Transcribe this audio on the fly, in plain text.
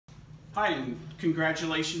Hi, and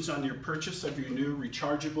congratulations on your purchase of your new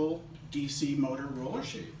rechargeable DC motor roller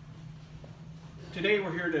shade. Today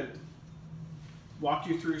we're here to walk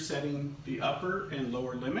you through setting the upper and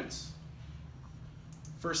lower limits.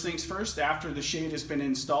 First things first, after the shade has been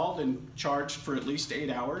installed and charged for at least 8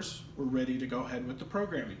 hours, we're ready to go ahead with the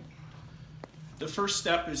programming. The first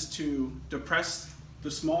step is to depress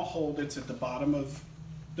the small hole that's at the bottom of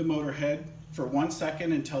the motor head for 1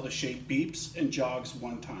 second until the shade beeps and jogs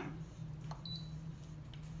 1 time.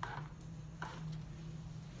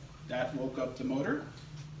 That woke up the motor.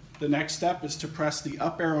 The next step is to press the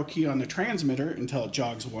up arrow key on the transmitter until it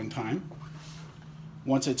jogs 1 time.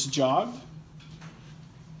 Once it's jogged,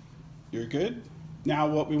 you're good. Now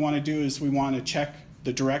what we want to do is we want to check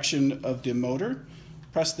the direction of the motor.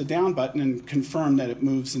 Press the down button and confirm that it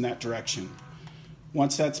moves in that direction.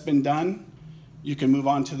 Once that's been done, you can move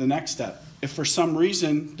on to the next step. If for some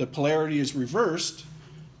reason the polarity is reversed,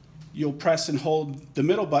 you'll press and hold the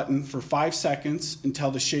middle button for 5 seconds until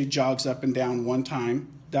the shade jogs up and down 1 time.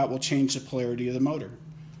 That will change the polarity of the motor.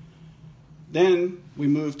 Then we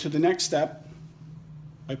move to the next step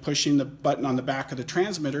by pushing the button on the back of the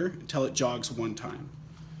transmitter until it jogs 1 time.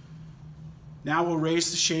 Now we'll raise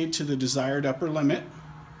the shade to the desired upper limit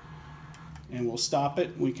and we'll stop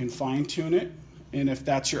it. We can fine tune it, and if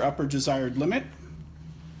that's your upper desired limit,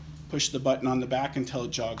 push the button on the back until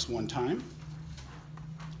it jogs 1 time.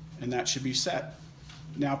 And that should be set.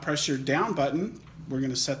 Now press your down button. We're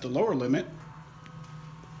going to set the lower limit,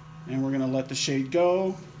 and we're going to let the shade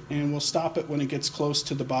go, and we'll stop it when it gets close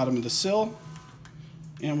to the bottom of the sill,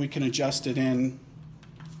 and we can adjust it in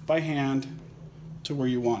by hand to where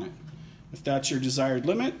you want it. If that's your desired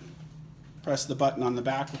limit, press the button on the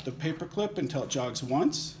back with the paper clip until it jogs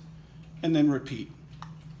once, and then repeat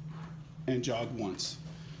and jog once.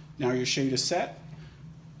 Now your shade is set.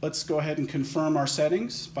 Let's go ahead and confirm our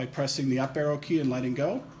settings by pressing the up arrow key and letting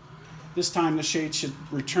go. This time the shade should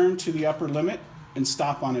return to the upper limit and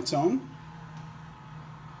stop on its own.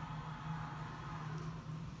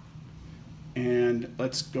 And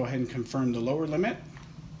let's go ahead and confirm the lower limit.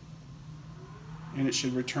 And it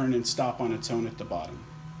should return and stop on its own at the bottom.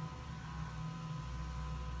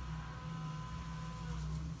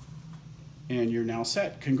 And you're now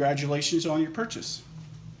set. Congratulations on your purchase.